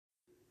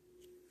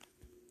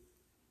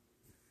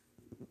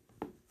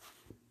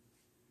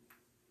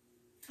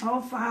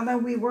Oh, Father,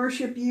 we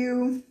worship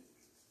you,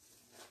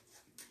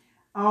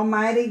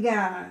 Almighty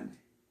God.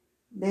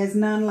 There's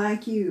none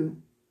like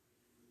you.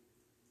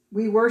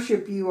 We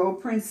worship you, O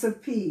Prince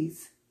of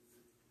Peace.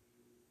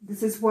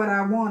 This is what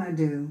I want to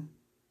do.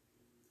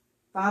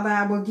 Father,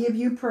 I will give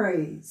you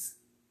praise,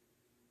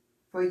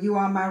 for you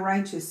are my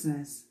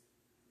righteousness.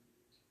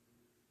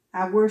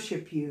 I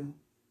worship you,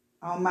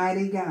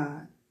 Almighty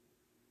God.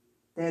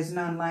 There's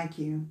none like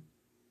you.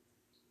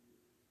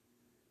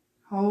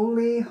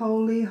 Holy,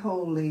 holy,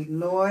 holy,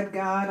 Lord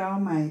God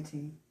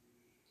Almighty.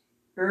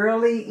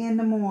 Early in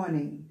the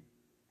morning,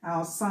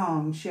 our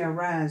song shall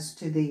rise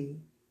to thee.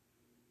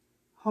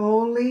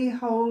 Holy,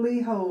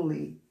 holy,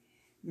 holy,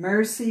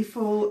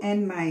 merciful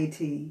and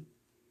mighty,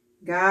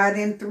 God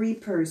in three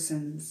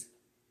persons,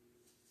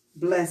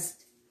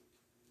 blessed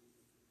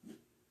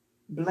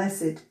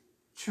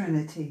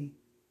Trinity.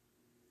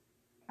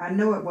 I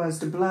know it was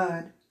the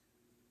blood.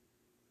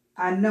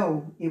 I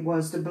know it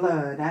was the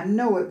blood. I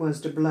know it was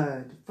the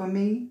blood for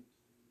me.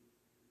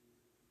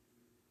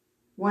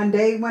 One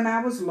day when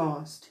I was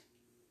lost,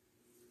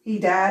 he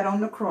died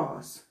on the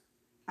cross.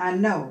 I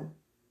know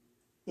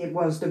it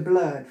was the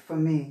blood for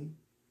me.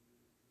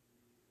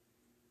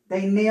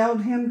 They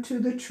nailed him to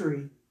the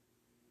tree.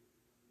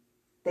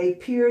 They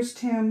pierced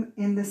him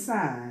in the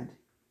side,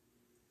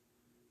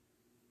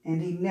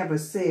 and he never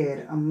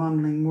said a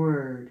mumbling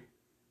word.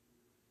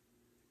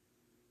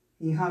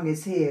 He hung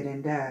his head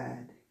and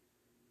died.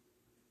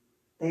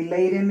 They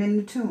laid him in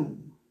the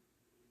tomb,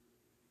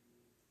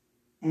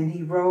 and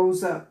he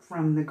rose up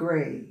from the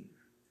grave,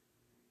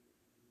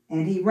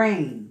 and he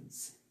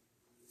reigns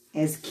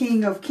as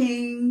King of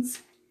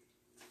Kings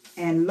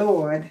and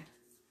Lord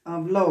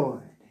of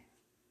Lords.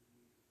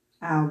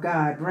 Our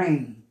God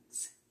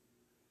reigns.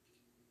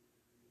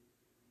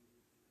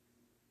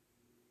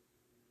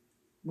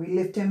 We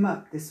lift him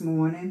up this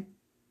morning.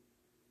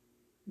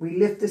 We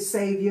lift the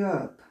Savior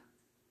up.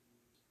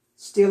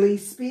 Still he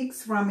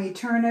speaks from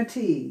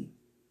eternity.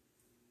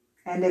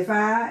 And if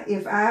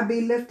I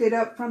be lifted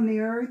up from the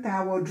earth,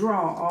 I will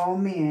draw all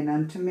men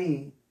unto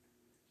me.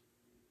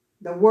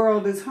 The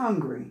world is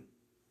hungry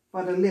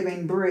for the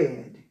living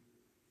bread.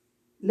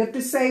 Lift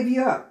the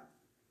Savior up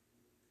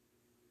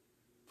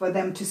for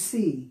them to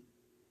see.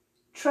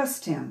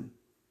 Trust him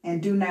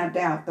and do not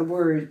doubt the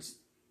words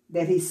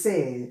that he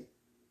said,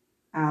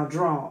 I'll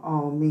draw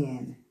all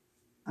men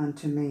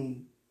unto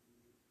me.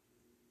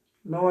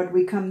 Lord,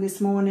 we come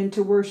this morning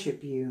to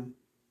worship you.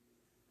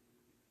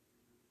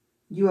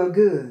 You are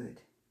good,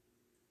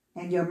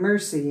 and your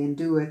mercy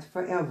endureth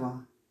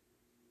forever.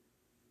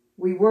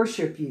 We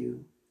worship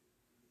you,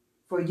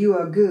 for you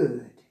are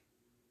good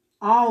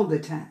all the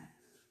time,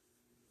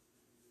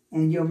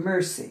 and your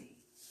mercy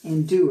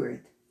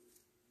endureth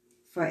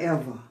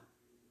forever.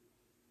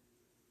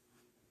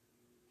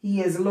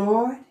 He is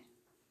Lord.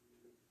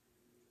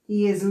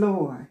 He is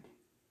Lord.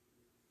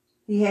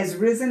 He has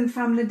risen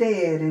from the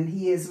dead, and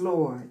he is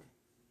Lord.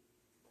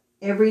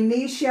 Every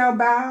knee shall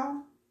bow,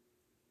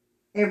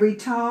 every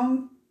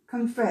tongue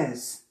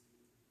confess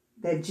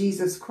that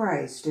Jesus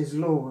Christ is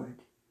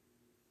Lord.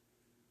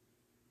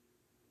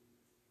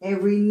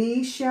 Every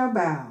knee shall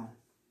bow,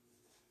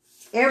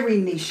 and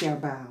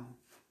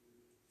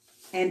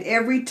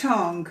every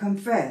tongue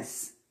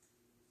confess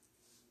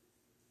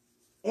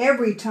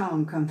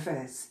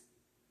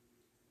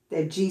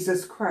that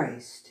Jesus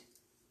Christ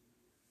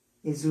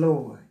is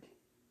Lord.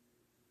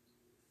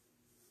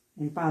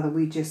 And Father,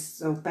 we just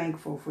so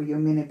thankful for your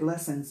many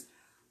blessings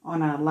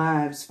on our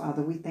lives.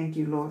 Father, we thank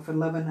you, Lord, for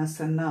loving us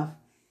enough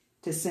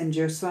to send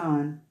your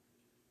Son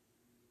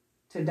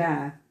to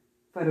die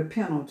for the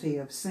penalty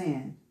of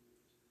sin.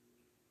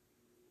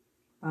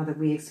 Father,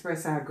 we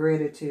express our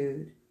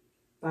gratitude.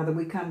 Father,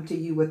 we come to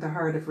you with a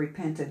heart of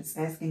repentance,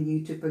 asking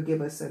you to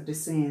forgive us of the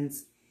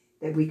sins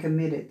that we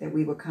committed, that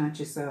we were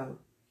conscious of,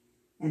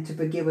 and to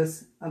forgive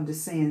us of the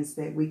sins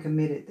that we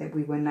committed that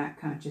we were not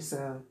conscious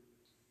of.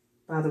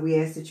 Father, we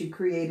ask that you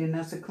create in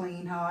us a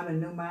clean heart, a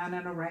new mind,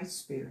 and a right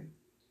spirit.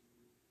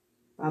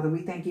 Father,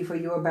 we thank you for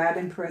your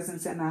abiding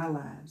presence in our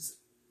lives.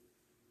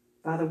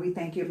 Father, we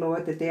thank you,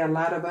 Lord, that there are a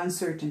lot of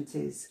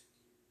uncertainties,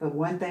 but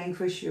one thing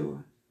for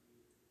sure,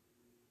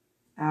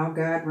 our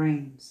God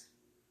reigns.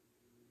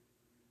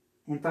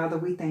 And Father,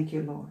 we thank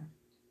you, Lord,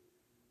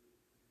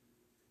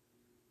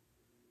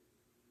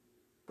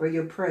 for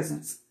your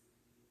presence,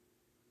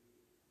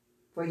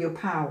 for your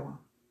power,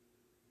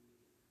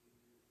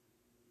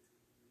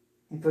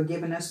 and for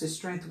giving us the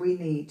strength we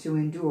need to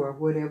endure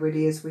whatever it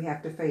is we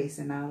have to face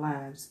in our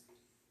lives.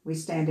 We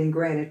stand in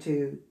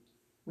gratitude.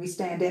 We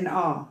stand in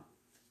awe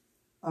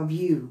of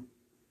you.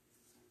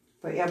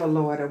 Forever,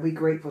 Lord, are we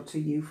grateful to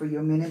you for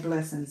your many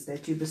blessings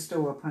that you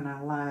bestow upon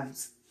our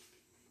lives.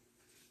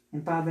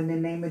 And Father, in the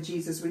name of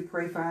Jesus, we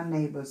pray for our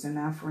neighbors and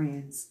our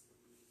friends.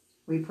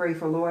 We pray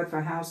for, Lord,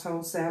 for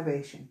household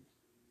salvation.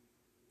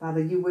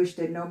 Father, you wish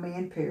that no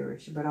man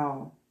perish, but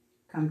all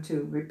come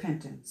to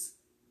repentance.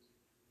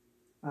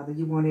 Father,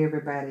 you want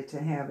everybody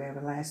to have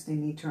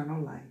everlasting,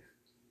 eternal life.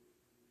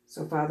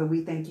 So, Father,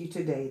 we thank you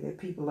today that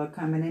people are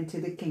coming into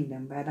the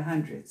kingdom by the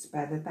hundreds,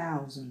 by the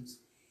thousands,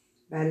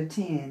 by the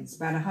tens,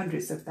 by the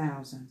hundreds of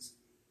thousands.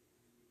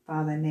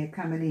 Father, and they're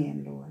coming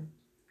in, Lord,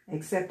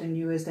 accepting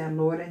you as their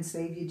Lord and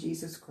Savior,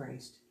 Jesus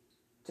Christ,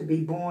 to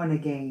be born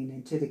again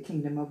into the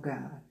kingdom of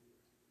God,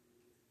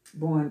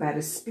 born by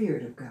the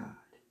Spirit of God.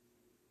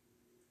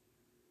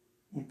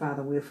 And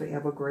Father, we're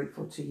forever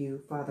grateful to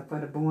you, Father, for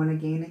the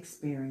born-again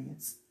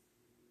experience,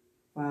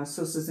 for our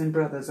sisters and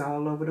brothers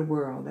all over the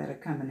world that are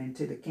coming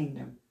into the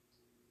kingdom.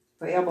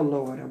 Forever,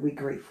 Lord, are we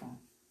grateful.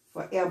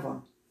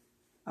 Forever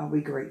are we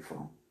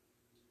grateful.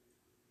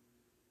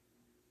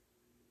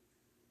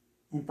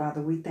 And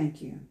Father, we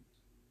thank you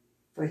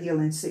for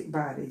healing sick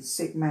bodies,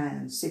 sick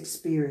minds, sick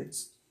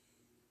spirits.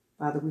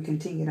 Father, we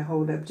continue to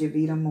hold up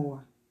Javita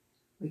Moore.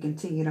 We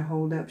continue to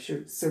hold up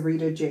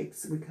Sarita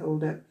Jakes. We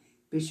hold up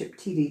Bishop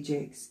T.D.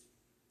 Jakes.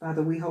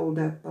 Father, we hold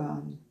up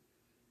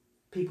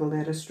people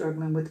that are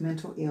struggling with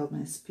mental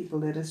illness, people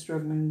that are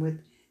struggling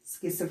with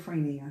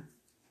schizophrenia,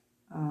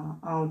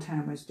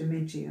 Alzheimer's,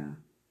 dementia,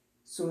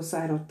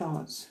 suicidal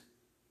thoughts,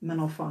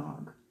 mental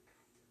fog.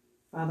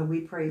 Father,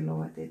 we pray,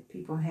 Lord, that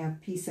people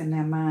have peace in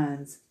their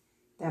minds,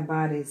 their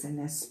bodies, and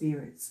their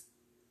spirits.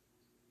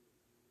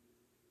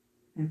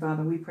 And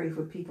Father, we pray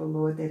for people,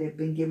 Lord, that have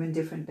been given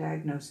different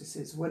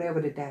diagnoses, whatever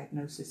the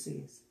diagnosis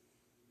is.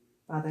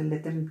 Father,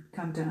 let them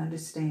come to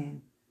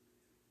understand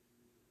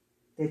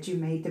that you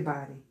made the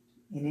body,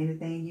 and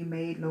anything you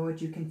made,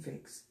 Lord, you can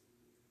fix.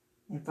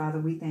 And Father,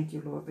 we thank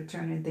you, Lord, for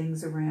turning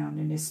things around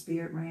in the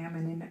spirit realm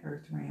and in the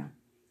earth realm.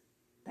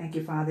 Thank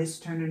you, Father, it's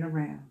turning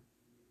around.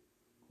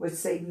 What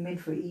Satan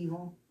meant for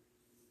evil,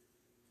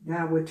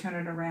 God will turn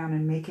it around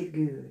and make it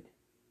good.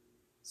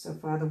 So,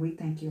 Father, we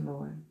thank you,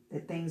 Lord,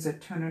 that things are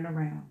turning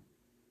around.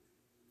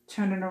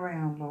 Turning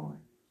around, Lord.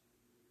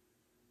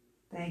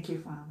 Thank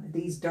you, Father.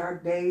 These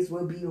dark days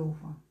will be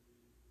over.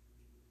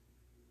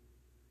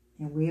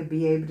 And we'll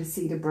be able to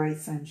see the bright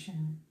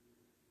sunshine.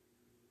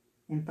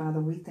 And Father,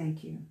 we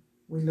thank you.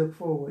 We look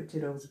forward to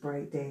those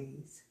bright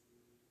days.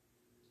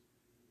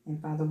 And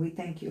Father, we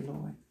thank you,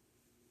 Lord,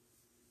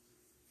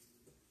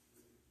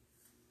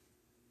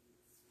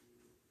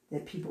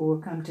 that people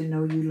will come to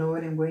know you,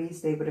 Lord, in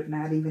ways they would have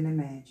not even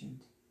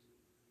imagined.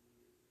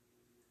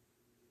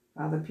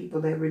 Father,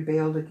 people that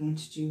rebelled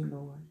against you,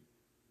 Lord,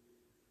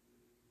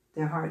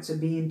 their hearts are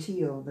being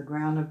tilled. The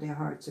ground of their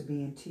hearts are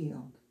being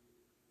tilled.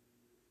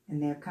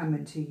 And they're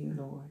coming to you,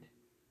 Lord,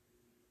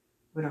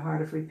 with a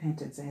heart of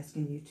repentance,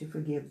 asking you to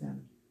forgive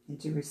them and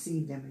to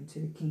receive them into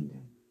the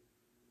kingdom.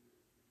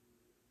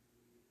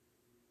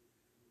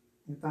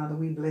 And Father,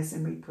 we bless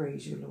and we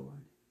praise you,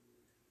 Lord.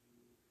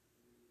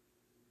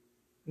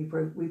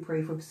 We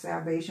pray for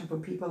salvation for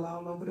people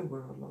all over the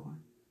world, Lord.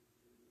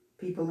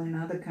 People in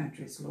other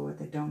countries, Lord,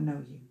 that don't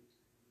know you.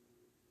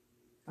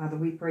 Father,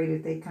 we pray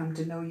that they come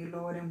to know you,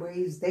 Lord, in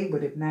ways they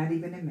would have not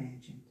even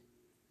imagined.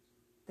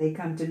 They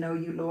come to know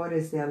you, Lord,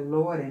 as their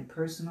Lord and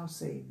personal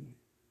Savior.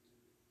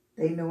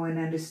 They know and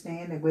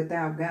understand that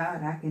without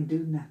God, I can do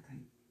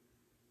nothing.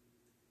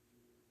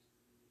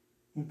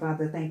 And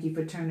Father, thank you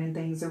for turning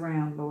things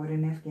around, Lord,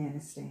 in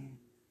Afghanistan.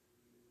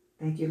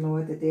 Thank you,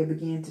 Lord, that they'll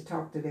begin to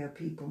talk to their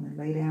people and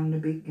lay down the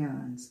big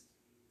guns,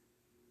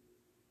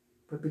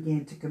 but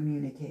begin to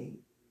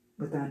communicate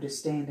with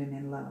understanding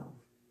and love.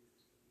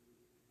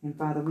 And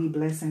Father, we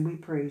bless and we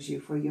praise you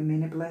for your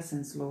many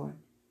blessings, Lord,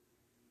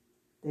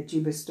 that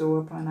you bestow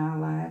upon our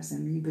lives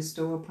and you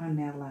bestow upon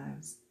their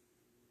lives.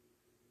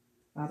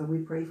 Father, we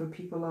pray for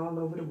people all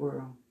over the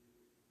world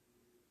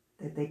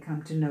that they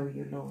come to know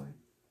you, Lord.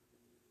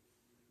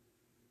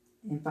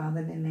 And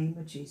Father, in the name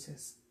of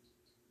Jesus,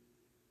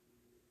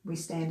 we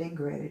stand in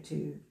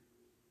gratitude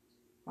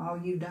for all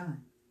you've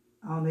done,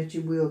 all that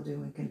you will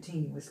do and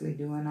continuously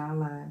do in our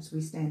lives.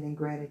 We stand in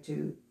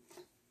gratitude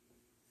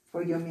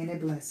for your many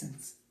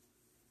blessings.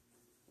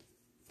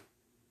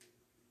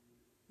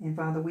 And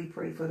Father, we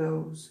pray for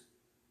those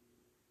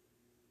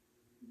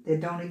that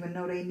don't even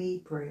know they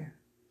need prayer.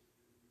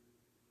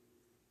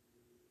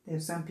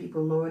 There's some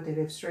people, Lord, that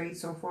have strayed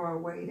so far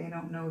away, they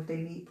don't know if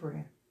they need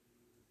prayer.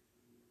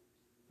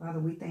 Father,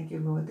 we thank you,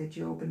 Lord, that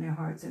you open their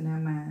hearts and their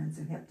minds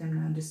and help them to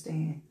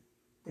understand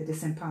that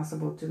it's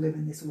impossible to live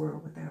in this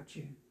world without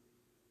you.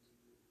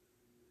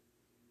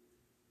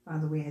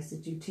 Father, we ask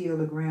that you till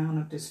the ground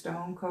of the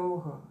stone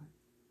cold heart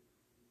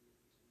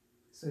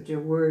so that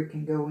your word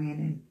can go in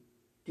and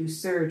do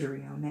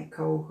surgery on that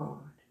cold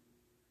heart.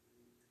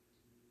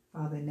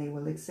 Father, and they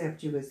will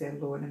accept you as their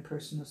Lord and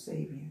personal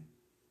Savior.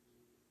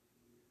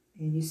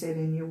 And you said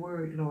in your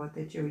word, Lord,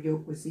 that your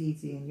yoke was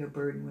easy and your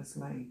burden was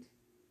light.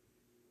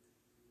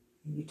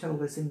 And you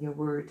told us in your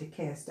word to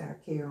cast our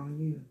care on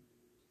you,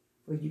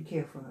 for you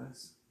care for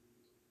us.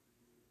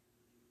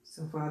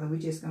 So, Father, we're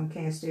just going to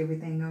cast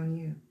everything on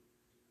you.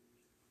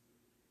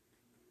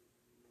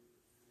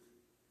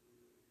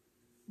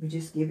 We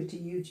just give it to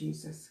you,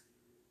 Jesus.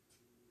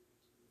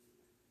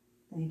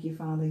 Thank you,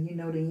 Father. You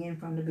know the end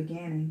from the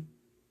beginning.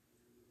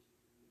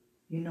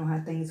 You know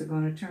how things are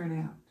going to turn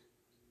out.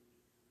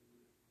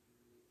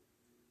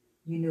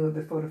 You knew it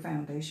before the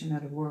foundation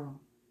of the world.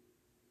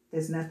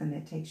 There's nothing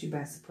that takes you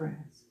by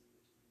surprise.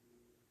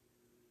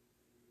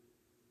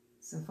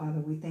 So,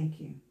 Father, we thank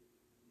you.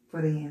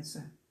 for the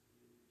answer.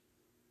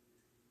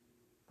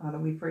 Father,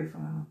 we pray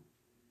for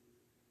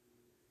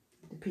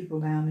the people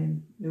down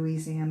in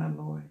Louisiana,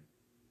 Lord.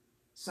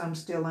 Some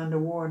still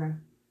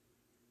underwater.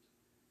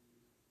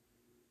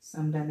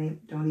 Some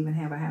don't even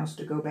have a house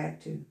to go back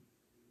to.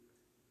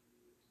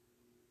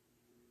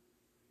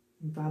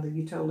 And Father,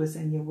 you told us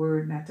in your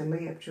word not to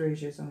lay up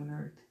treasures on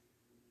earth,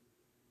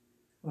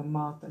 where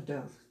moth or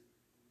doth,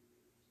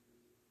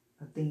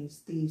 or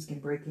thieves can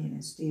break in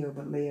and steal,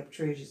 but lay up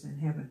treasures in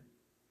heaven.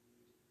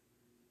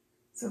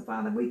 So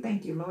Father, we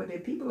thank you, Lord,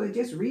 that people will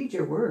just read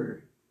your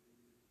word.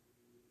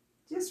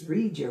 Just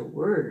read your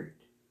word.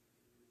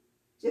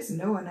 Just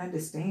know and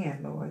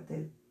understand, Lord,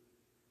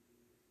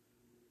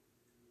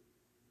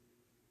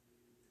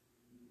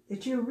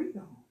 that you're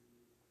real.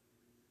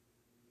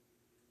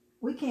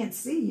 We can't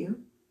see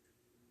you,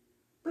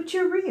 but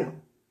you're real.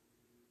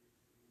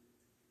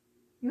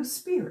 Your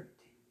spirit.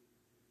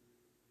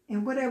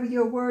 And whatever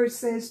your word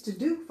says to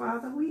do,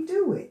 Father, we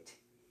do it.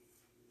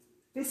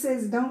 If it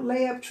says don't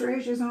lay up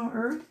treasures on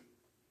earth,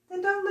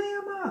 then don't lay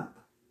them up.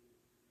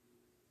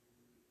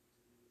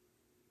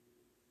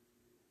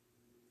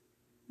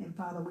 And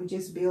Father, we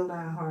just build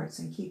our hearts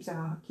and keep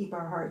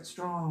our hearts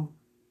strong.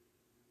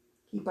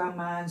 Keep our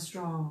minds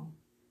strong.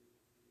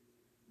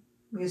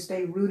 We'll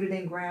stay rooted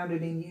and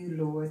grounded in you,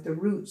 Lord. The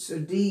roots are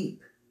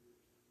deep.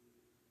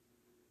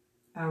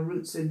 Our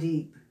roots are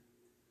deep.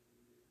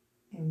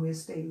 And we'll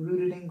stay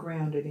rooted and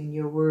grounded in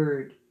your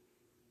word.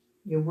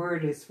 Your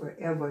word is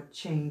forever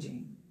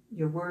changing.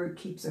 Your word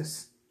keeps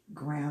us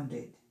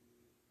grounded,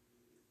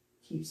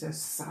 keeps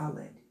us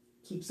solid,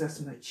 keeps us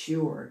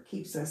mature,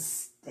 keeps us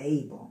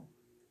stable.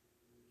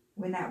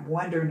 We're not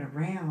wandering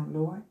around,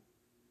 Lord,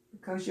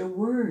 because your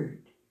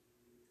word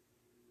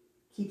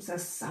keeps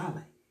us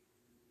solid.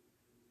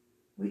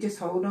 We just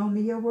hold on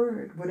to your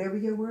word. Whatever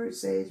your word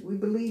says, we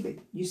believe it.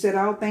 You said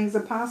all things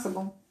are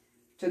possible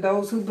to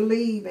those who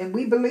believe, and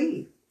we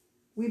believe.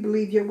 We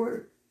believe your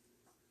word.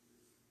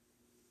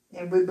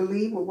 And we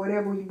believe with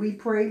whatever we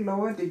pray,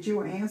 Lord, that you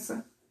will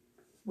answer.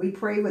 We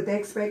pray with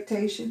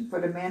expectation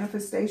for the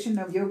manifestation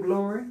of your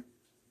glory.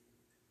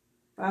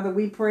 Father,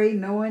 we pray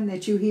knowing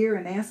that you hear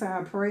and answer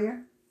our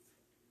prayer.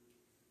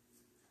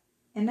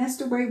 And that's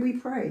the way we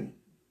pray,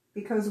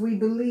 because we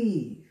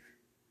believe.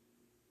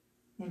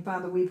 And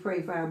Father, we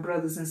pray for our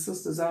brothers and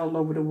sisters all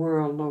over the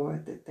world,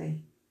 Lord, that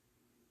they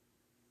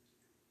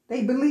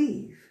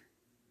believe.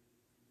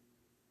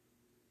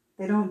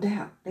 They don't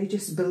doubt. They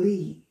just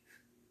believe.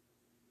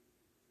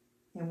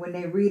 And when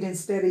they read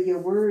instead of your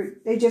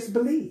word, they just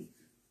believe.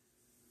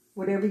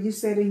 Whatever you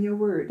said in your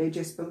word, they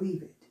just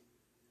believe it.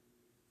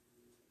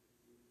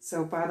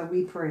 So, Father,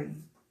 we pray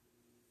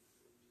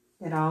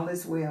that all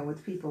is well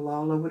with people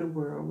all over the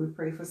world. We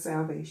pray for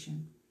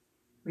salvation,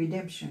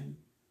 redemption,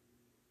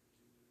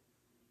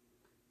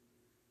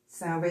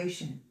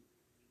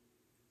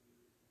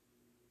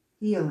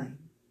 healing,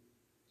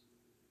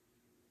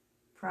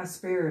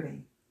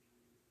 prosperity,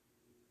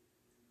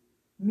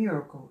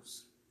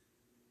 miracles.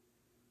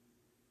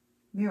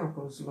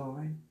 Miracles,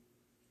 Lord.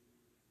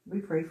 We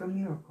pray for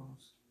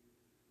miracles,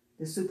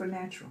 the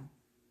supernatural,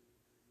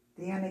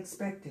 the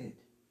unexpected,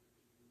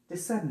 the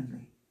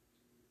suddenly.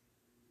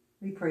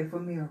 We pray for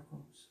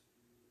miracles.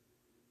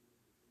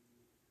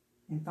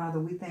 And Father,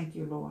 we thank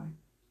you, Lord,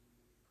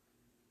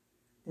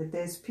 that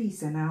there's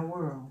peace in our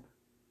world.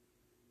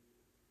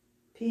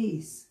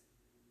 Peace.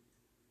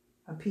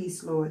 A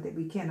peace, Lord, that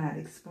we cannot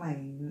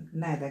explain,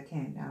 neither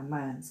can our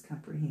minds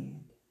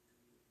comprehend.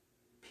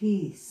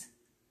 Peace.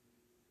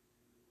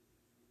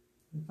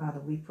 And Father,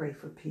 we pray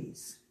for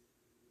peace.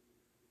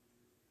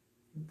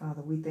 And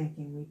Father, we thank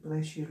you and we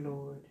bless you,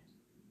 Lord.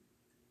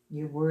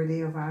 You're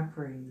worthy of our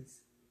praise.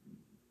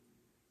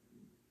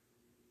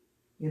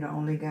 You're the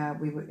only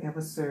God we would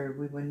ever serve.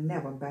 We would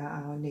never bow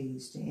our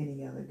knees to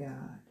any other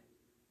God.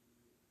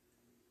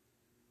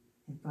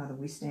 And Father,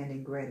 we stand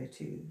in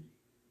gratitude.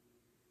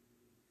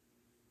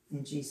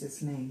 In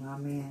Jesus' name,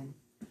 amen.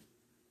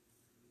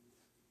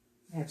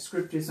 I have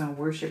scriptures on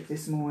worship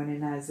this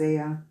morning.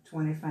 Isaiah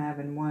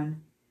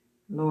 25:1.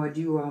 Lord,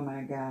 you are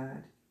my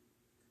God.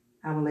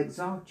 I will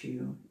exalt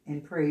you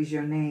and praise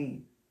your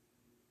name.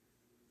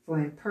 For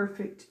in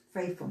perfect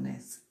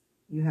faithfulness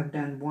you have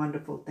done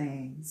wonderful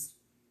things,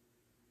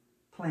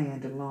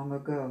 planned long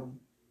ago.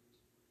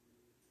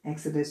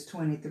 Exodus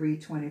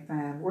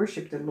 23:25.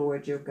 Worship the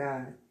Lord your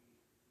God,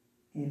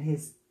 and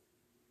his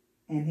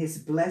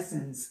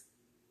blessings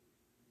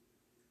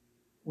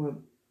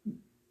will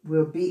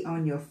be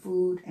on your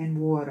food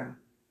and water.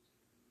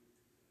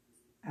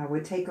 I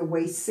will take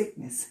away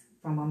sickness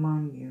from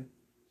among you.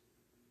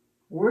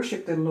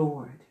 Worship the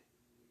Lord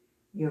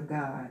your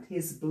God.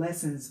 His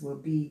blessings will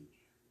be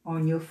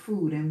on your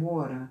food and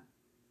water,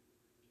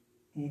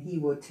 and he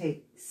will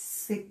take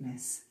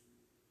sickness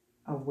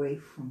away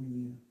from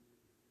you.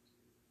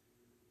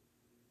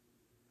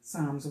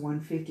 Psalms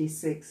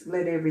 156.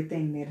 Let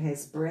everything that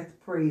has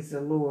breath praise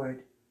the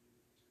Lord.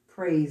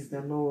 Praise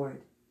the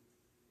Lord.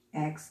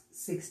 Acts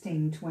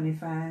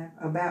 16:25.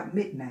 About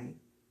midnight,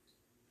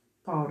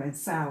 Paul and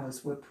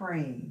Silas were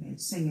praying and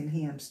singing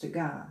hymns to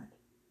God.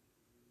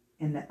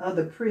 and the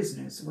other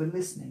prisoners were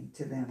listening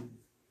to them.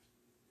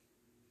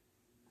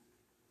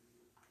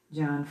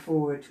 John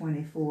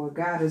 4:24,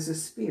 God is a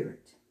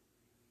spirit,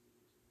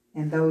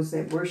 and those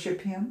that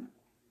worship him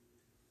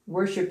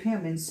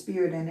in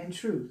spirit and in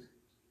truth.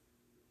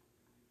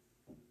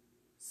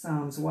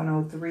 Psalms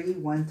 103,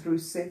 1 through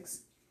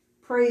 6.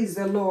 Praise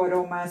the Lord,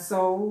 O my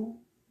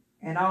soul,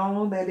 and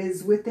all that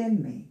is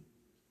within me.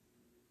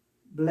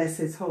 Bless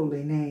his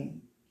holy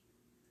name.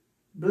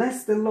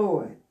 Bless the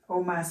Lord,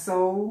 O my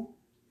soul,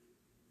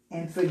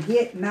 and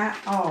forget not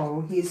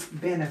all his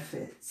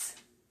benefits.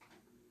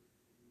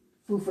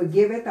 Who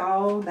forgiveth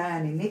all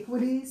thine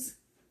iniquities,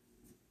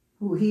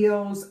 who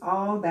heals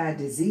all thy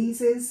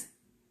diseases,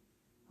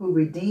 who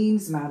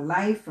redeems my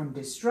life from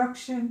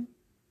destruction,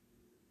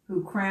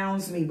 who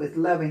crowns me with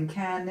loving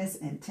kindness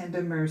and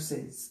tender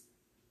mercies,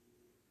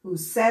 who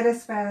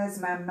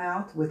satisfies my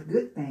mouth with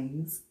good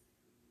things,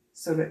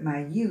 so that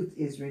my youth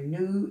is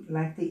renewed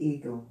like the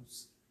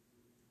eagles.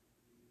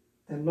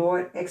 The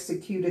Lord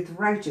executeth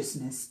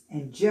righteousness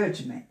and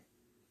judgment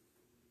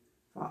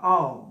for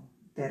all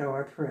that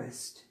are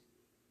oppressed.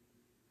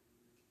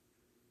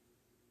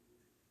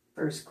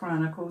 1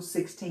 Chronicles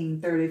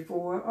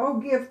 16:34. Oh,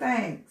 give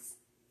thanks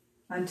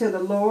unto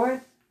the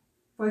Lord,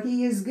 for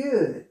he is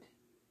good,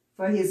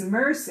 for his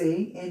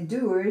mercy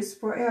endures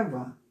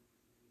forever.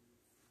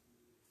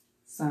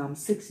 Psalm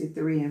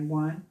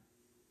 63:1.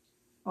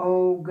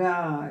 O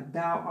God,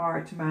 thou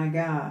art my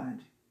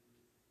God.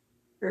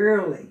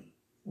 Early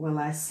will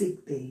I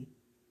seek thee.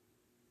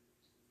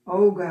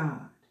 O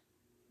God,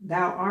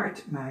 thou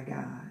art my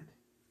God.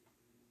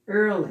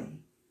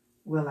 Early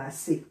will I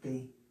seek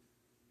thee.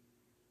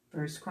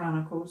 1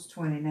 Chronicles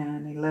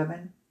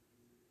 29:11.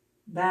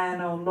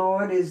 Thine, O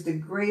Lord, is the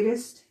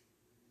greatest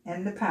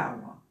and the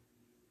power.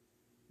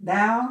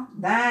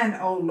 Thine,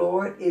 O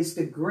Lord, is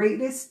the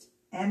greatest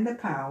and the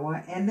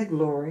power and the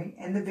glory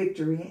and the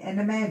victory and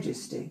the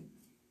majesty.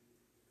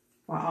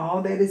 For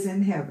all that is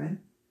in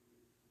heaven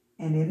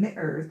and in the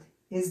earth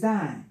is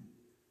thine.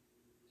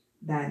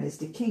 Thine is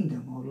the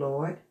kingdom, O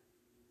Lord,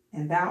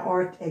 and thou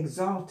art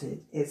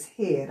exalted as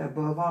head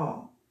above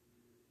all.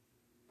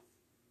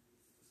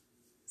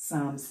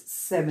 Psalms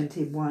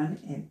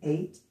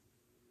 71:8.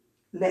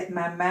 Let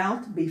my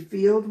mouth be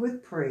filled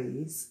with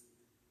praise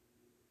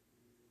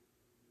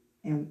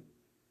and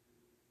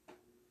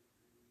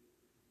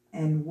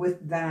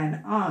with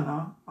thine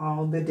honor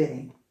all the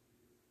day.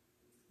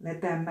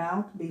 Let thy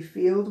mouth be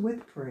filled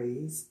with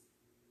praise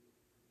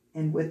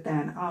and with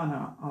thine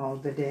honor all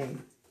the day.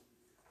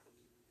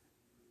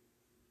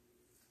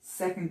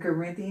 2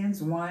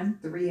 Corinthians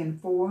 1:3 and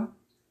 4.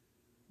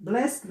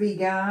 Blessed be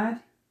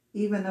God,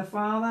 even the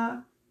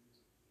Father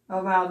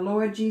of our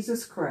Lord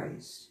Jesus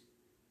Christ,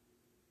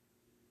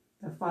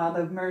 the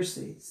Father of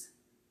mercies,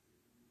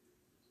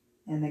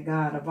 and the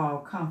God of all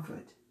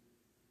comfort,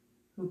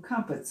 who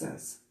comforts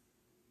us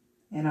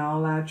in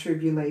all our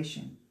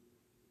tribulation,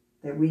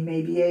 that we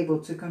may be able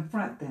to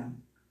confront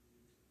them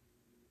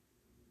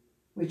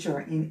which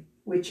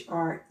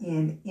are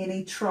in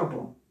any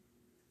trouble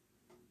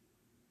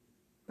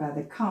by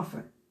the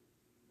comfort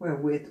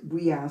wherewith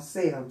we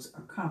ourselves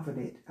are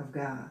comforted of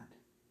God.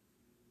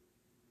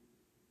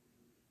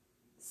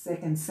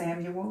 2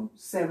 Samuel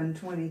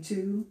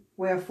 7:22.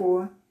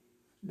 Wherefore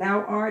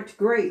thou art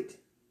great,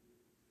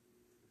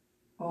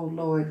 O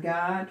Lord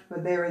God, for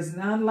there is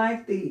none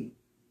like thee,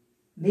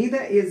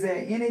 neither is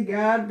there any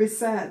God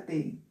beside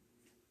thee,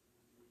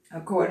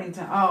 according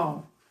to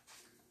all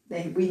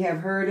that we have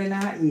heard in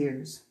our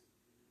ears.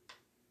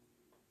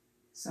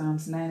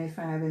 Psalms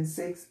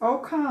 95:6. Oh,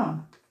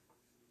 come,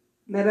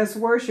 let us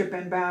worship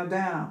and bow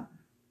down.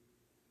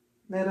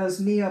 Let us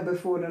kneel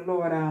before the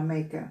Lord our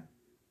Maker.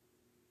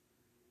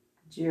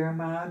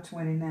 Jeremiah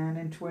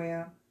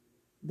 29:12.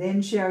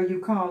 Then shall you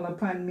call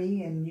upon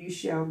me, and you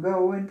shall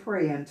go and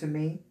pray unto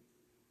me,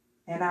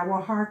 and I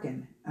will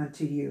hearken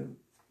unto you.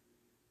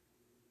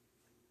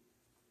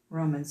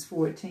 Romans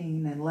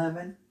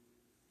 14:11.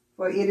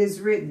 For it is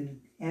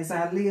written, as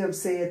I live,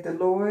 saith the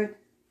Lord,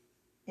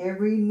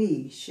 every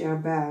knee shall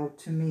bow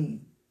to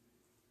me.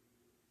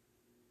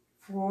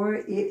 For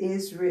it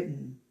is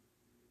written,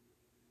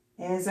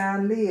 as I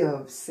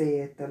live,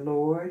 saith the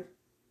Lord,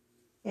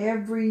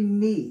 every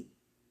knee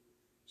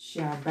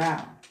shall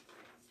bow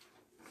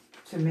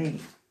to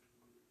me,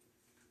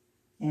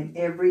 and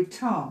every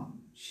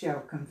tongue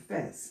shall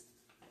confess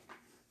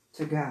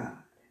to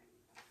God.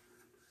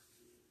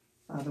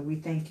 Father, we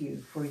thank you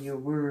for your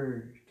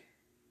word.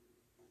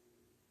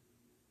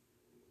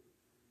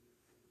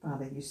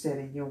 Father, you said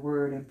in your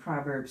word in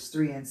Proverbs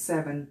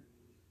 3:7,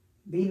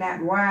 be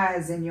not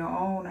wise in your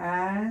own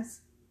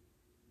eyes.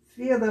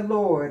 Fear the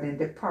Lord and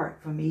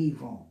depart from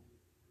evil.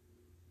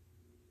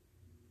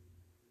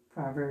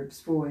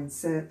 Proverbs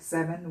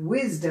 4:7,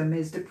 wisdom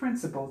is the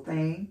principal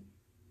thing.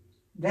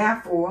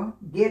 Therefore,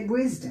 get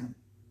wisdom.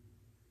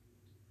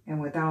 And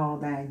with all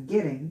thy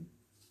getting,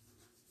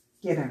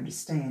 get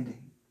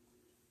understanding.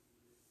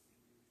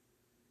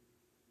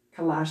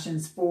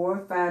 Colossians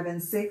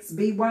 4:5-6,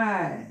 be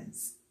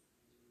wise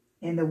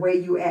in the way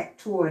you act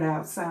toward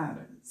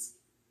outsiders.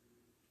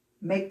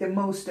 Make the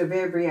most of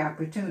every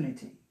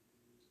opportunity.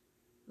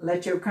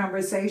 Let your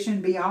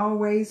conversation be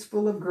always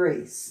full of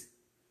grace,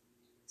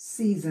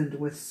 seasoned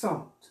with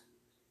salt,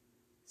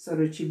 so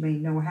that you may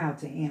know how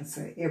to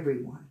answer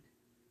everyone.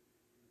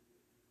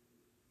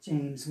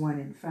 James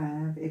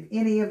 1:5. If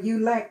any of you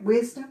lack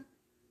wisdom,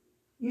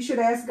 you should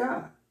ask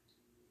God,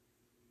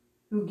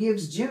 who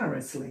gives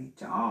generously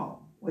to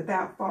all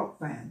without fault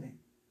finding,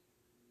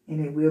 and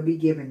it will be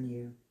given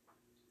you.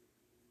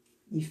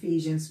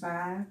 Ephesians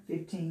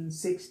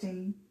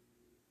 5:15-16.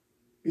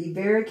 Be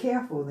very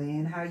careful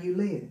then how you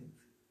live,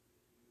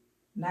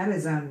 not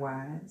as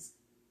unwise,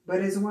 but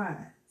as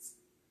wise,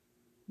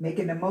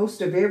 making the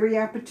most of every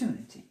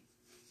opportunity,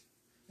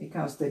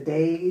 because the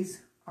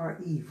days are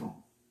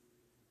evil.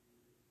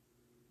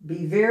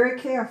 Be very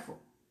careful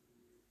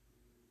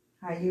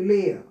how you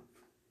live,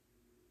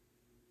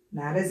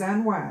 not as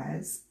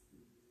unwise,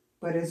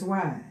 but as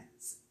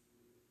wise,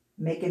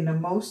 making the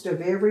most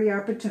of every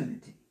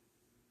opportunity,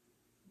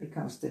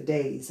 because the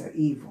days are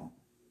evil.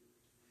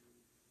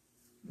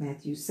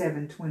 Matthew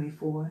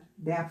 7:24.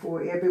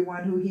 Therefore,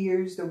 everyone who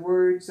hears the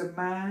words of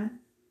mine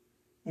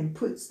and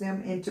puts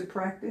them into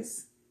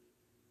practice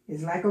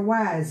is like a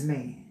wise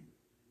man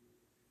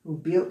who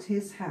built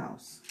his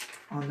house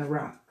on the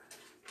rock.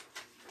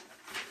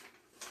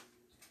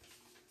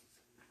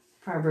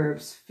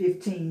 Proverbs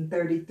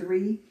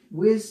 15:33.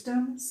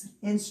 Wisdom's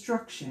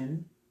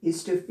instruction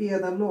is to fear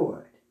the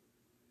Lord,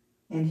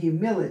 and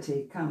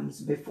humility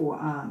comes before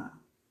honor.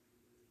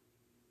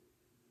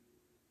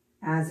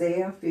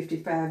 Isaiah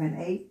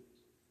 55:8.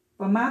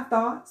 For my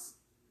thoughts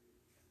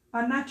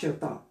are not your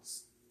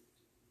thoughts,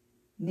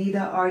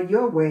 neither are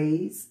your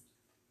ways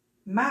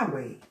my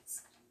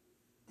ways,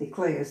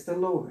 declares the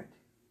Lord.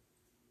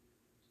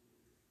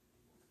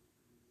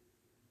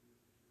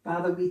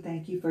 Father, we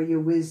thank you for your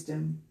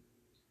wisdom,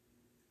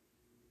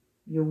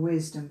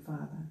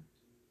 Father.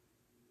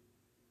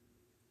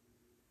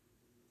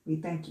 We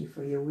thank you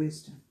for your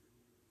wisdom.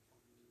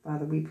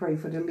 Father, we pray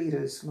for the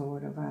leaders,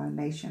 Lord, of our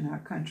nation,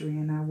 our country,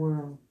 and our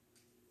world,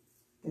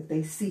 that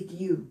they seek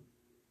you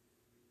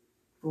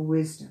for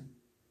wisdom.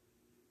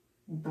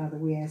 And Father,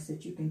 we ask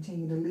that you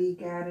continue to lead,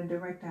 guide, and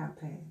direct our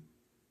path.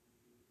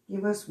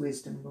 Give us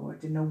wisdom,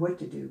 Lord, to know what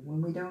to do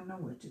when we don't know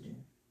what to do.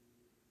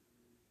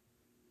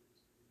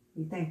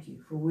 We thank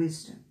you for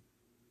wisdom.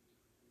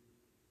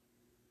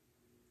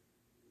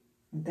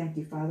 And thank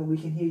you, Father, we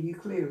can hear you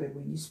clearly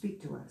when you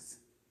speak to us,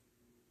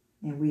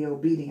 and we are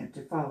obedient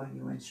to follow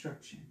your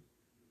instruction.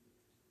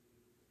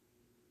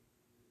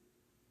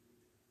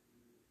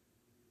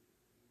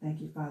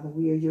 Thank you, Father,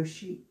 we are your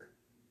sheep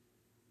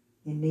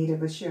in need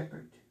of a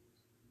shepherd.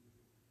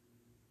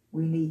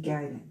 We need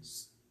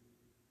guidance.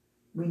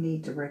 We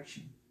need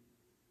direction.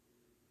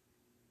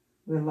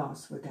 We're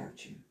lost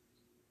without you.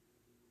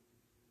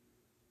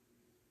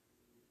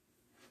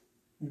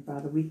 And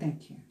Father, we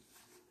thank you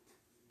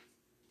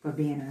for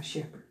being our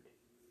shepherd.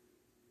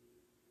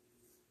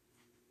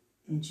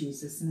 In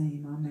Jesus'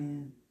 name,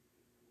 amen.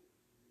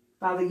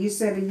 Father, you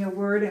said in your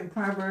word in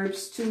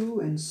Proverbs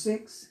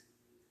 2:6,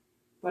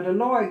 for the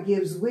Lord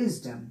gives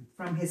wisdom,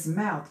 from his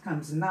mouth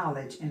comes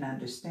knowledge and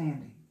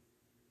understanding.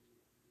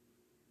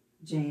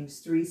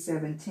 James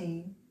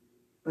 3:17,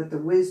 but the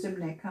wisdom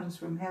that comes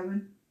from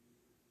heaven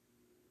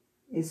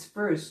is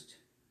first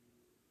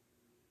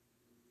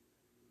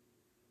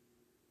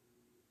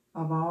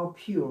of all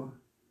pure,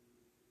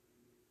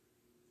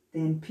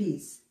 then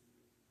peace,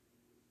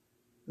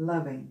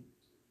 loving,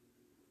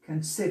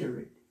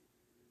 considerate,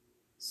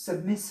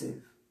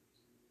 submissive,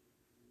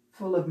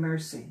 full of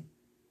mercy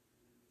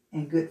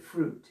and good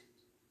fruit,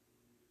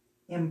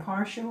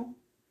 impartial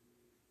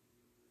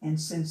and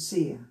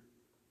sincere.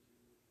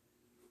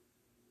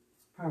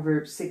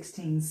 Proverbs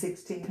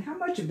 16:16, how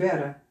much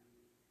better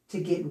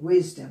to get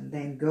wisdom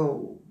than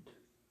gold,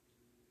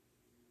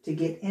 to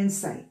get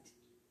insight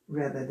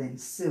rather than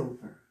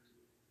silver.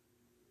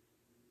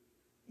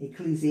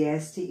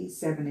 Ecclesiastes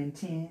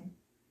 7:10,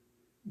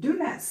 do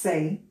not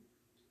say,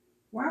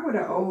 why were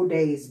the old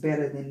days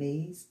better than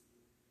these?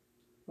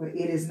 For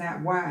it is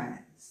not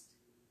wise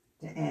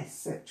to ask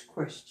such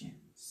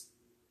questions.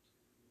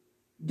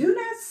 Do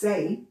not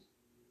say,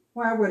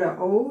 why were the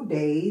old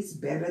days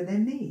better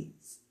than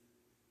these?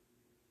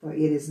 For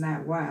it is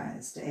not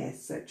wise to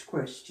ask such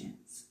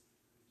questions.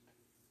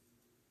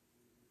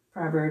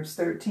 Proverbs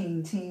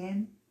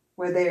 13:10,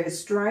 where there is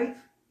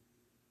strife,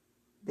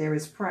 there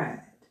is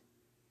pride,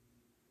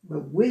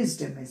 but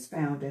wisdom is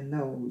found in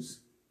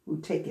those who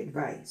take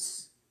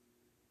advice.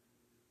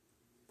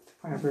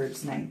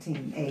 Proverbs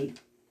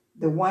 19:8,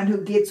 the one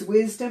who gets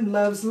wisdom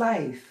loves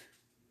life.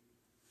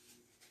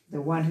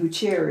 The one who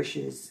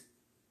cherishes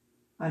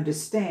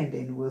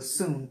understanding will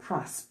soon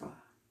prosper.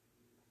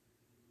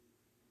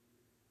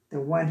 The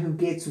one who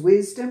gets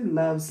wisdom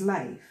loves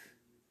life.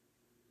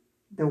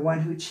 The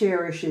one who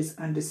cherishes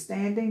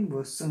understanding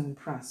will soon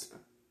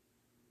prosper.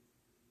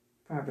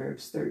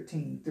 Proverbs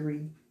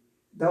 13:3,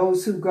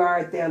 those who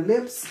guard their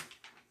lips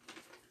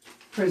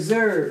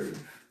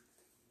preserve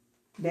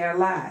their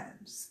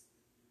lives,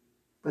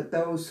 but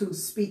those who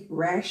speak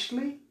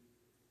rashly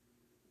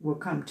will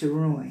come to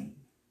ruin.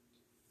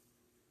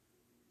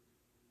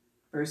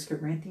 1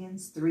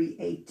 Corinthians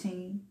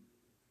 3:18.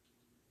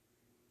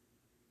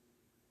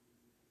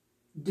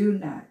 Do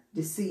not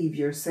deceive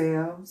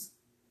yourselves.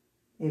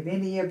 If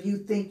any of you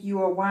think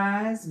you are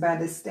wise by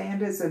the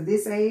standards of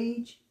this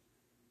age,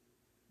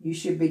 you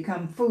should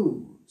become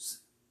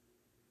fools,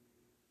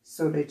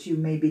 so that you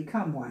may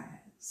become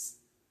wise.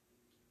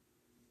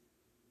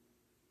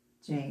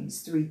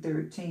 James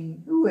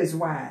 3:13. Who is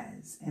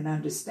wise and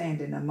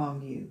understanding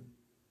among you?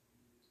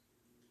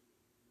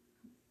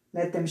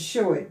 Let them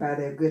show it by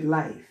their good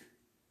life,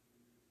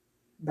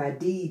 by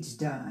deeds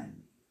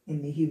done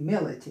in the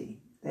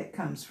humility that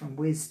comes from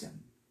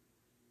wisdom.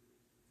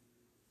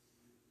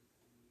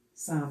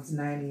 Psalms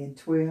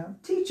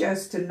 90:12. Teach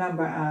us to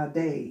number our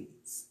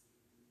days,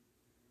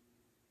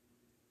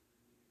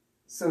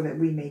 so that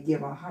we may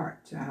give a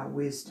heart to our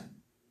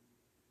wisdom.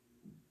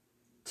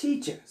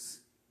 Teach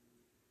us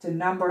to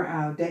number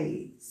our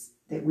days,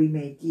 that we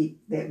may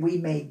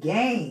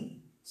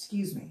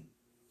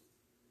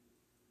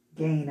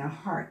gain a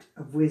heart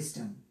of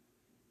wisdom.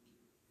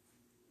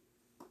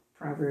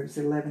 Proverbs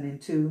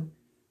 11:2.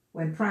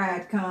 When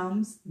pride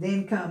comes,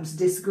 then comes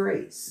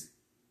disgrace,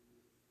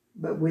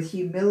 but with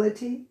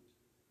humility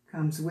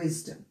comes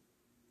wisdom.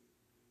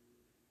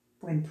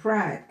 When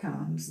pride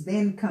comes,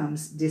 then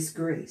comes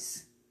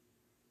disgrace,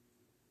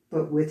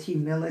 but with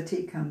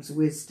humility comes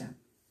wisdom.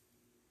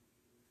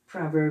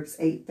 Proverbs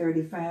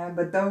 8:35.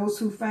 But those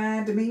who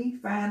find me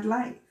find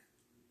life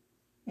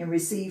and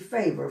receive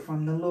favor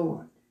from the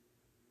Lord.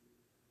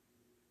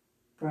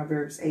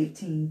 Proverbs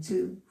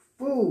 18:2.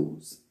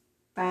 Fools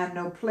find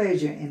no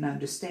pleasure in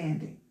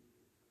understanding,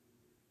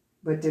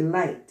 but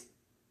delight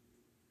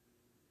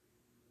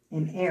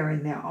in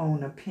airing their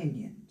own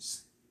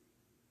opinions.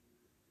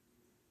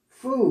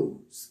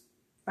 Fools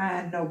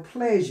find no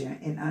pleasure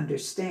in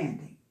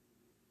understanding,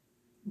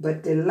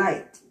 but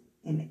delight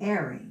in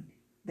airing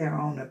their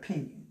own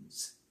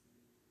opinions.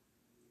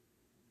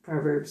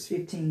 Proverbs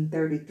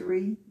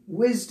 15:33.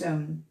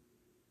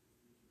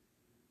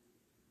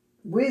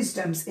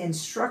 Wisdom's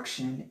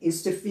instruction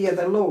is to fear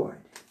the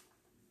Lord,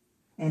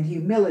 and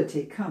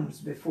humility comes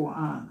before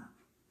honor.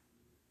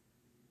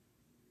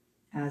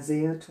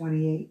 Isaiah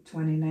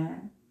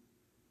 28:29.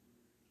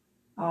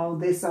 All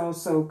this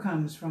also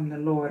comes from the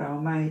Lord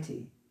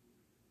Almighty,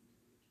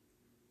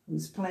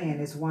 whose plan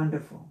is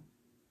wonderful,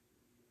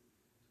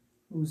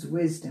 whose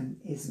wisdom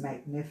is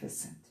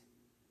magnificent.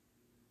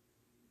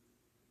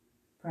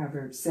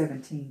 Proverbs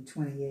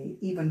 17:28.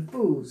 Even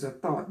fools are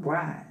thought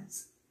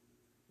wise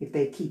if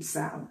they keep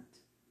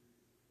silent,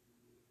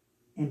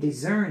 and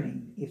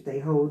discerning if they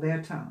hold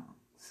their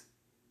tongues.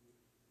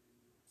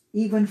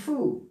 Even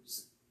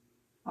fools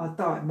are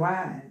thought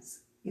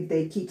wise if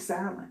they keep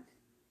silent,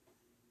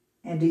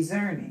 and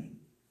discerning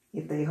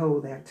if they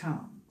hold their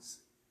tongues.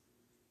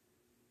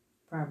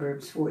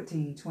 Proverbs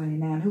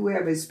 14:29.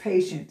 Whoever is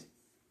patient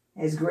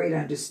has great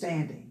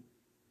understanding,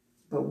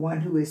 but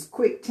one who is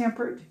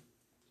quick-tempered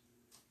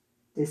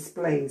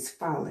displays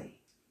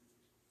folly.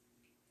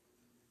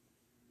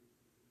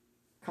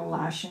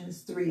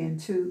 Colossians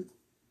 3:2.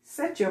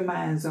 Set your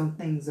minds on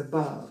things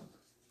above,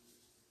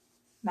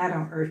 not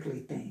on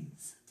earthly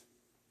things.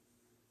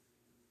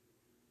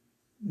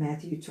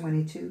 Matthew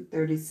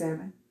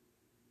 22:37.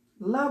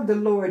 Love the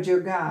Lord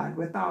your God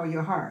with all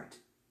your heart,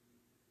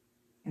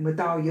 and with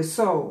all your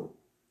soul,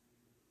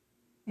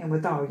 and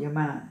with all your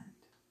mind.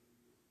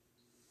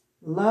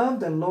 Love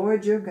the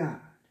Lord your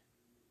God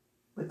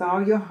with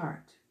all your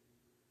heart,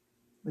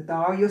 with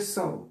all your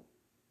soul,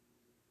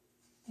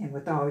 and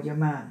with all your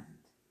mind.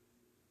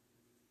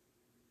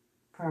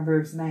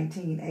 Proverbs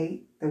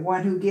 19:8. The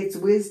one who gets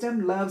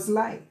wisdom loves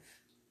life.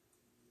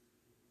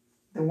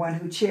 The one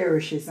who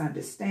cherishes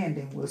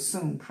understanding will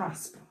soon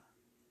prosper.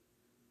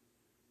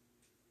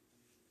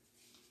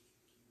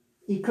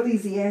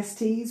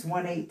 Ecclesiastes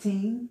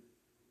 1:18.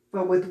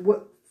 For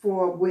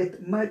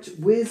with much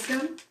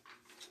wisdom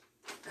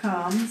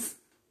comes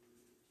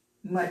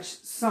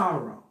much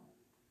sorrow.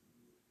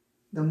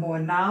 The more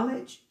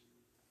knowledge,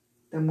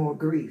 the more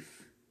grief.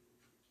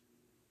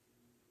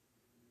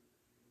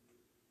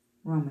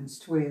 Romans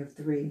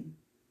 12:3.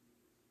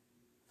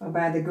 For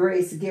by the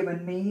grace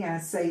given me, I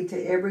say to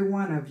every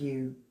one of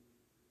you,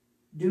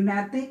 do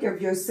not think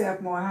of yourself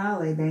more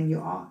highly than you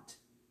ought,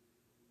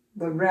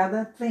 but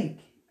rather think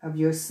of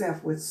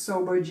yourself with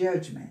sober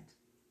judgment,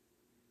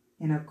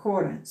 in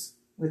accordance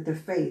with the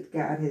faith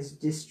God has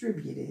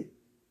distributed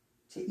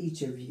to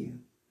each of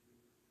you.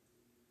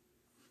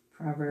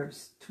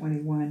 Proverbs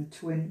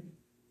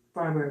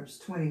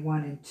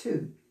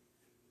 21:2.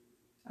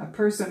 A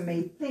person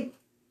may think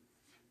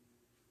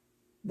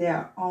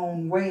their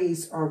own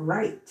ways are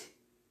right,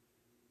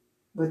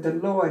 but the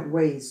Lord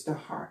weighs the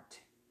heart.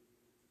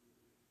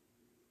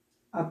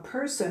 A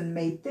person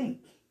may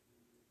think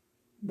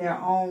their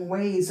own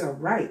ways are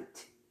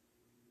right,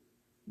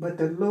 but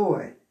the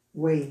Lord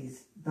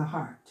weighs the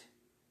heart.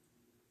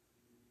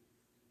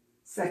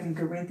 2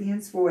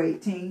 Corinthians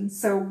 4:18.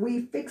 So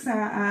we fix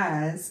our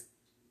eyes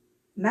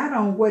not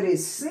on what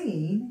is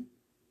seen,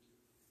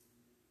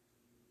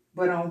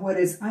 but on what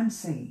is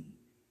unseen,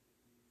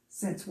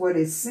 since what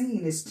is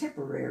seen is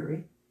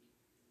temporary,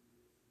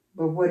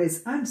 but what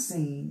is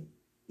unseen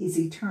is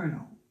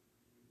eternal.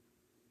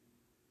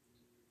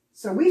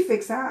 So we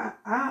fix our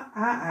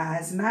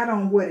eyes not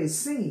on what is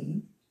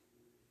seen,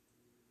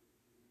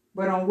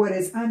 but on what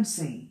is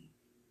unseen,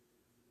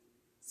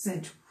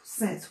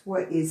 since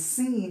what is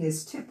seen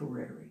is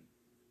temporary,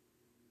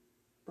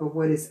 but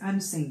what is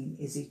unseen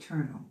is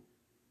eternal.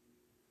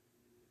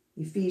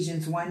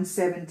 Ephesians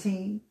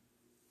 1:17.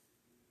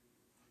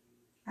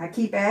 I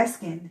keep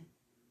asking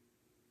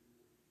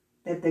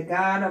that the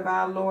God of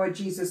our Lord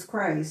Jesus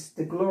Christ,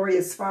 the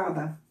glorious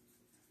Father,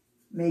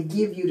 may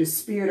give you the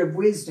spirit of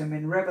wisdom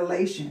and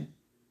revelation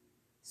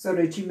so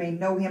that you may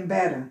know him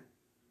better.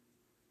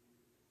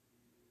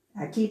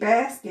 I keep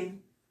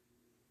asking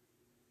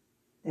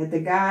that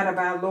the God of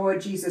our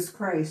Lord Jesus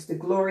Christ, the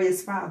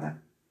glorious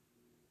Father,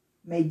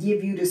 may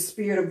give you the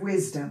spirit of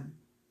wisdom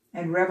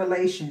and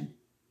revelation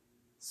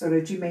so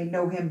that you may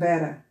know him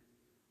better.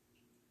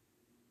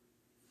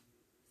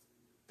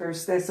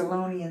 1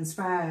 Thessalonians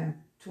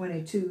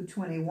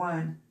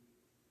 5:22-21.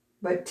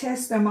 But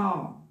test them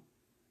all.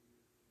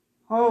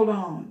 Hold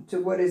on to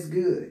what is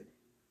good.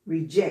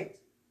 Reject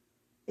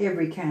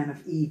every kind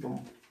of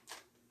evil.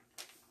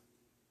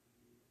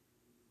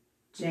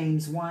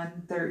 James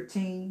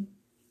 1:13.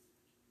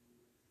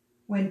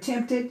 When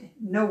tempted,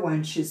 no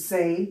one should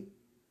say,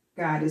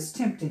 God is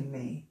tempting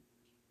me.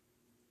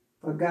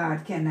 For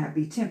God cannot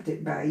be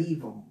tempted by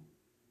evil,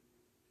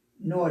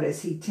 nor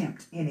does he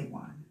tempt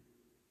anyone.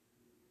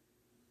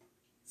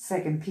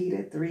 2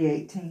 Peter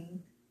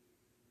 3:18.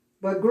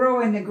 But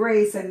grow in the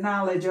grace and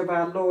knowledge of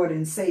our Lord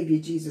and Savior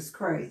Jesus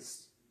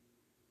Christ.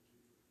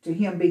 To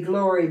him be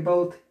glory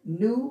both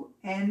new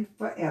and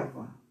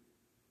forever,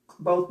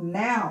 both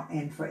now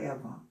and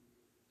forever.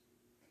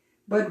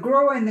 But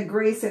grow in the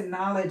grace and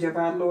knowledge of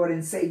our Lord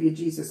and Savior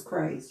Jesus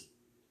Christ.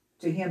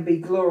 To him be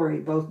glory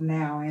both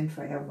now and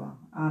forever.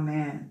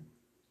 Amen.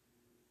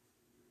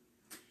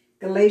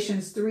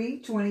 Galatians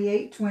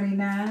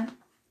 3:28-29.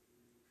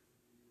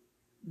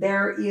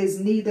 There is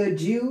neither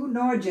Jew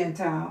nor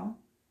Gentile,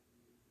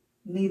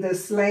 neither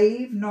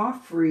slave nor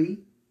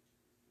free,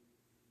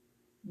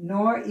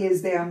 nor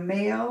is there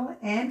male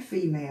and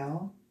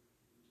female,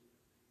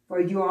 for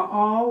you are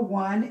all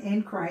one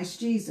in Christ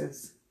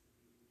Jesus.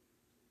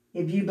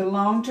 If you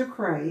belong to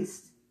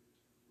Christ,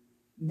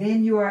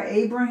 then you are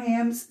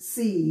Abraham's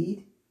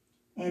seed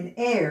and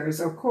heirs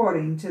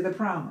according to the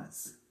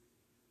promise.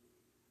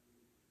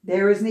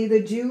 There is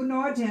neither Jew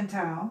nor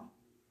Gentile,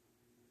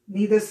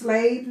 neither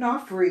slave nor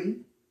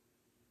free,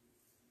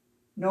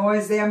 nor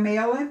is there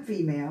male and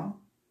female,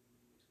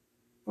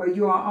 for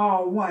you are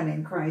all one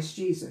in Christ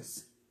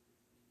Jesus.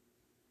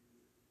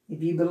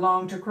 If you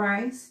belong to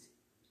Christ,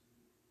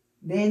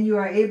 then you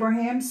are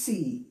Abraham's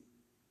seed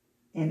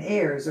and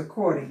heirs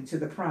according to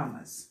the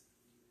promise.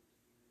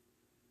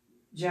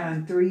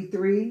 John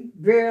 3:3.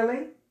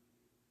 Verily,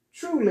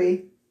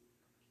 truly,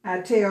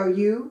 I tell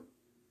you,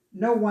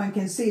 no one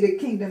can see the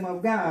kingdom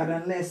of God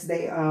unless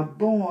they are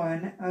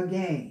born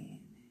again.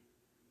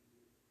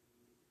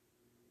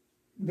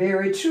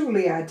 Very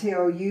truly, I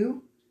tell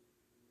you,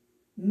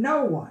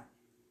 no one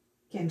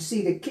can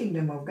see the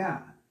kingdom of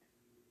God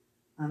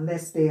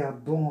unless they are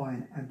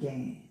born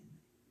again.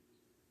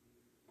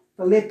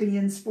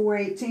 Philippians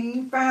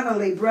 4:18.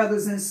 Finally,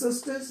 brothers and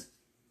sisters,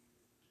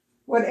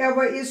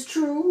 whatever is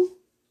true,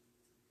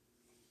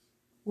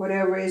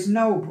 whatever is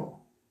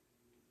noble,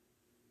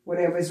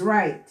 whatever is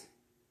right,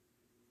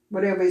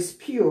 whatever is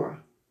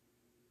pure,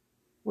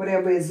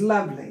 whatever is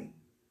lovely,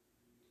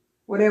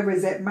 whatever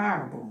is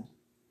admirable,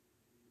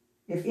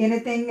 if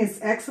anything is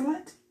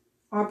excellent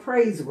or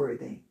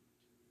praiseworthy,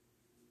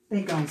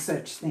 think on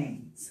such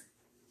things.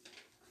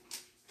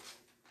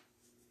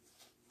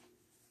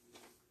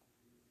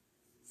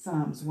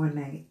 Psalms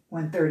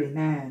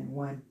 139,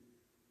 1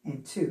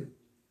 and 2.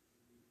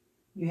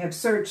 You have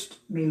searched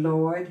me,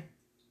 Lord,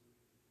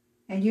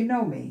 and you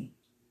know me.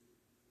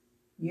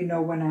 You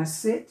know when I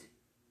sit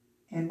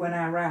and when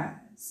I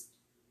rise.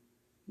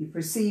 You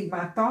perceive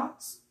my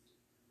thoughts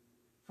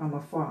from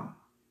afar.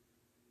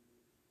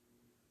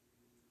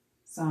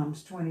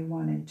 Psalms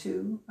 21 and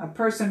 2. A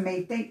person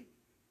may think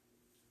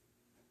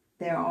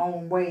their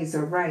own ways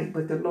are right,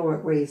 but the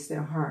Lord weighs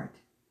their heart.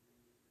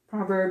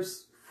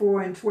 Proverbs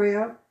 4 and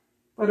 12.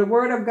 For the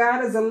word of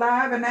God is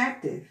alive and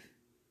active,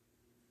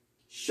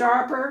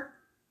 sharper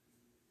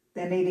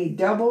than any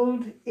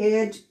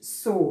double-edged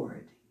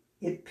sword.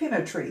 It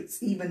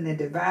penetrates even the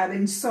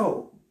dividing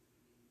soul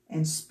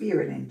and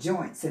spirit and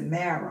joints and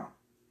marrow.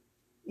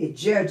 It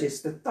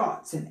judges the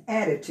thoughts and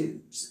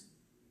attitudes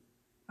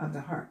of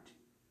the heart.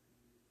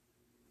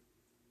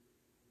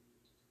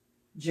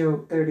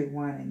 Job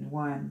 31 and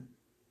 1.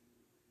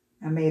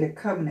 I made a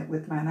covenant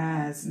with mine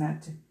eyes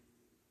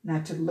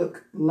not to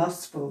look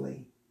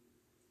lustfully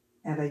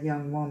at a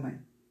young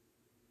woman.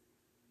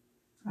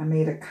 I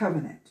made a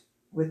covenant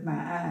with my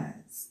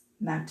eyes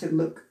not to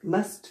look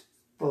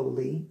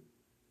lustfully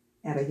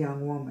at a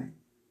young woman.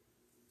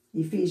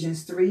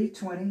 Ephesians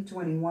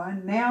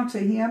 3:20-21. Now to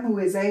him who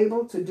is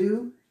able to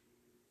do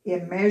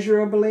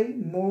immeasurably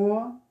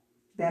more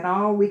than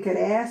all we could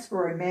ask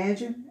or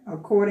imagine,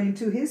 according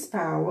to his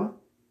power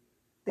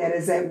that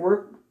is at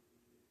work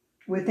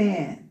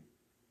within.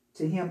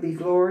 To him be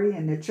glory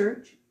in the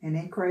church and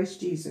in Christ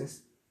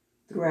Jesus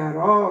throughout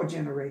all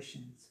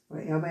generations,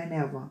 forever and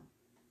ever.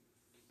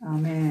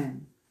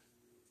 Amen.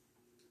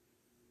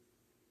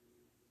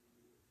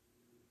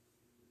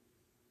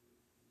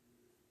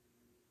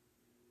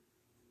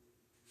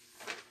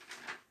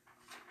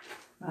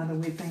 Father,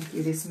 we thank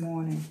you this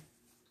morning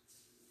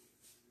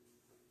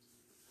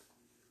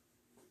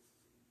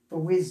for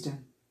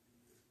wisdom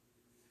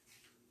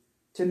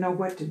to know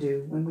what to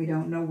do when we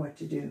don't know what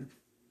to do.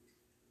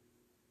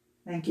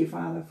 Thank you,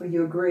 Father, for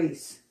your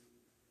grace,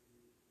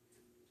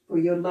 for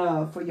your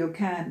love, for your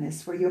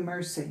kindness, for your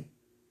mercy.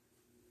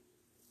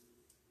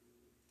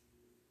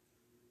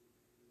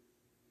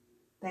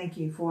 Thank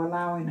you for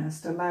allowing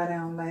us to lie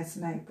down last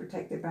night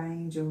protected by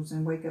angels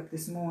and wake up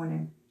this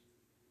morning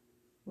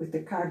with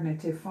the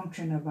cognitive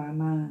function of our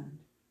mind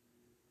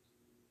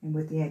and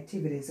with the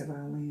activities of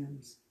our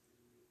limbs.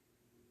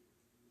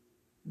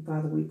 And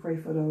Father, we pray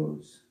for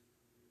those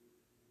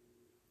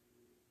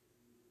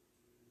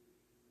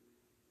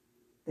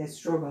that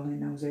struggle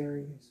in those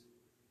areas,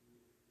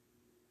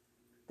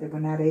 that were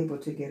not able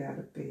to get out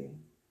of bed,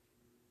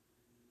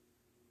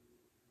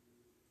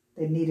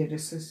 that needed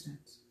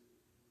assistance.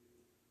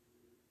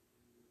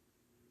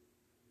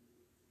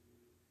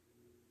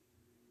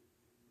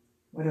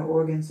 Where the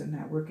organs are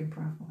not working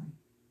properly.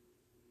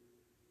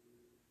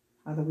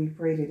 Father, we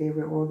pray that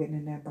every organ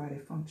in their body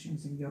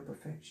functions in your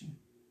perfection,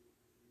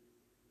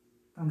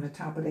 from the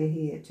top of their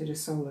head to the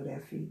sole of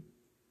their feet.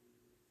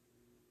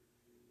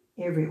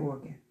 Every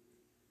organ.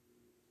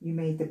 You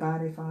made the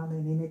body, Father,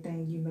 and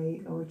anything you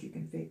made, Lord, you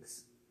can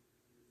fix.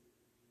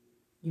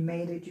 You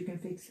made it, you can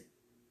fix it.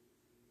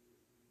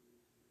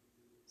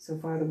 So,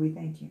 Father, we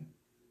thank you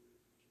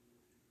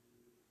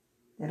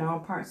that all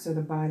parts of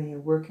the body are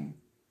working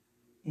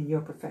in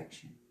your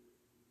perfection,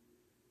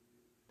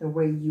 the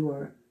way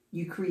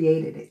you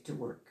created it to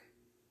work.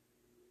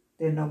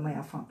 There are no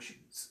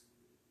malfunctions.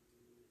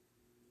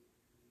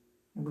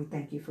 And we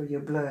thank you for your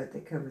blood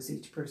that covers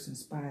each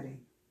person's body.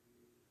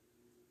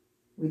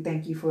 We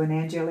thank you for an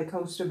angelic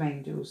host of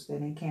angels that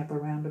encamp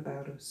around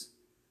about us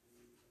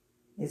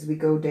as we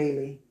go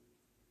daily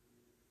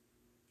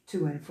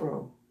to and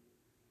fro.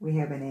 We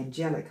have an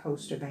angelic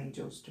host of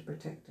angels to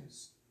protect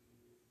us.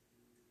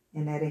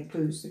 And that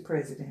includes the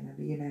President of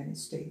the United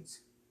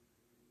States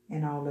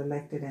and all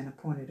elected and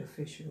appointed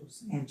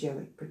officials,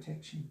 angelic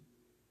protection.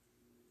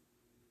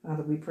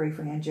 Father, we pray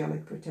for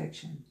angelic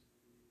protection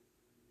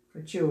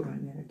for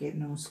children that are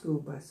getting on school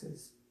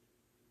buses,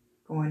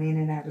 going in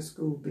and out of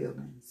school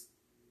buildings.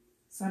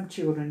 Some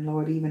children,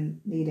 Lord,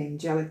 even need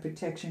angelic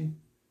protection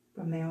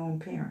from their own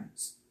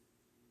parents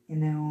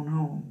in their own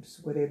homes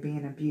where they're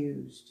being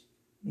abused,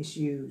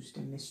 misused,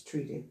 and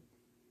mistreated,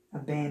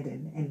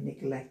 abandoned, and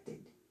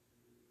neglected.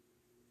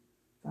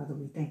 Father,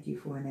 we thank you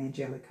for an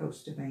angelic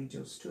host of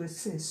angels to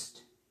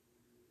assist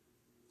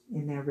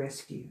in their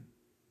rescue.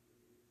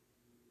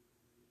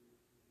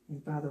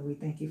 And Father, we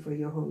thank you for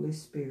your Holy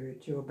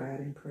Spirit, your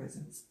abiding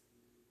presence.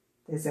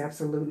 There's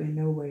absolutely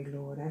no way,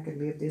 Lord, I could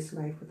live this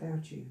life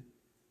without you.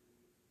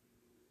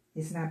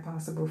 It's not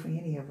possible for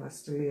any of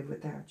us to live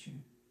without you.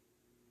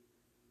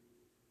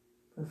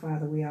 But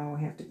Father, we all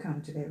have to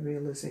come to that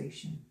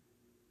realization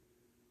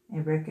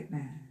and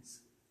recognize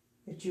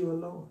that you are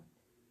Lord.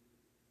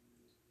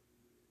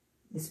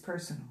 It's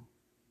personal.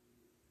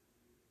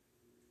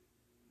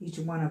 Each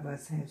one of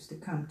us has to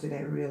come to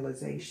that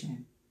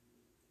realization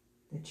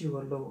that you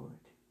are Lord.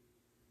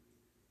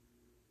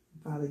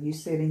 Father, you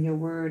said in your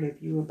word,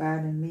 if you abide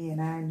in me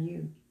and I in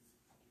you,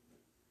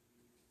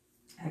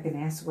 I can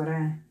ask what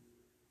I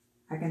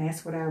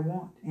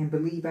want and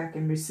believe I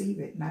can receive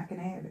it and I can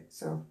have it.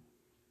 So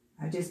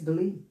I just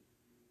believe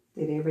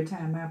that every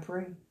time I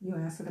pray, you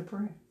answer the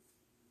prayer.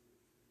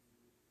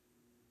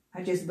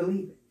 I just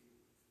believe it.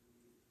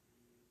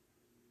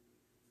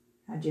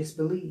 I just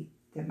believe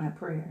that my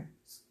prayers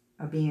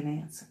are being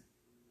answered.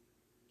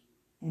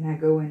 And I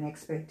go in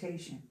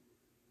expectation.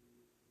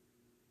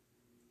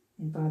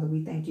 And Father,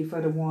 we thank you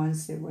for the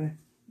ones that were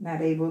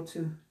not able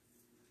to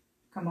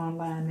come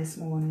online this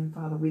morning.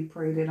 Father, we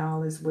pray that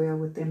all is well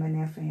with them and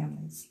their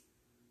families.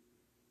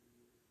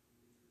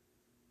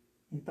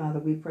 And Father,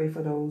 we pray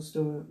for those,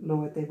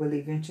 Lord, that will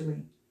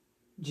eventually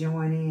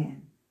join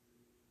in.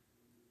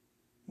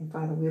 And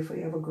Father, we're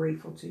forever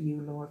grateful to you,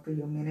 Lord, for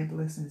your many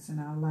blessings in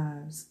our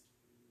lives.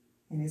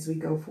 And as we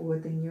go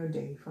forth in your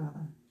day,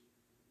 Father,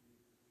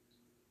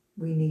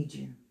 we need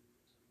you.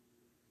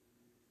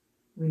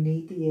 We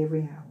need thee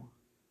every hour.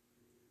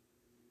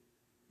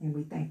 And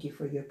we thank you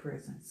for your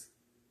presence.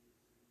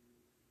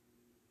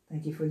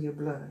 Thank you for your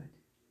blood.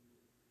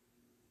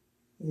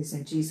 It is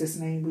in Jesus'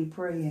 name we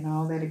pray, and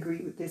all that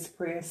agree with this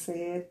prayer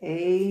said,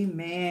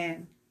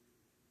 amen.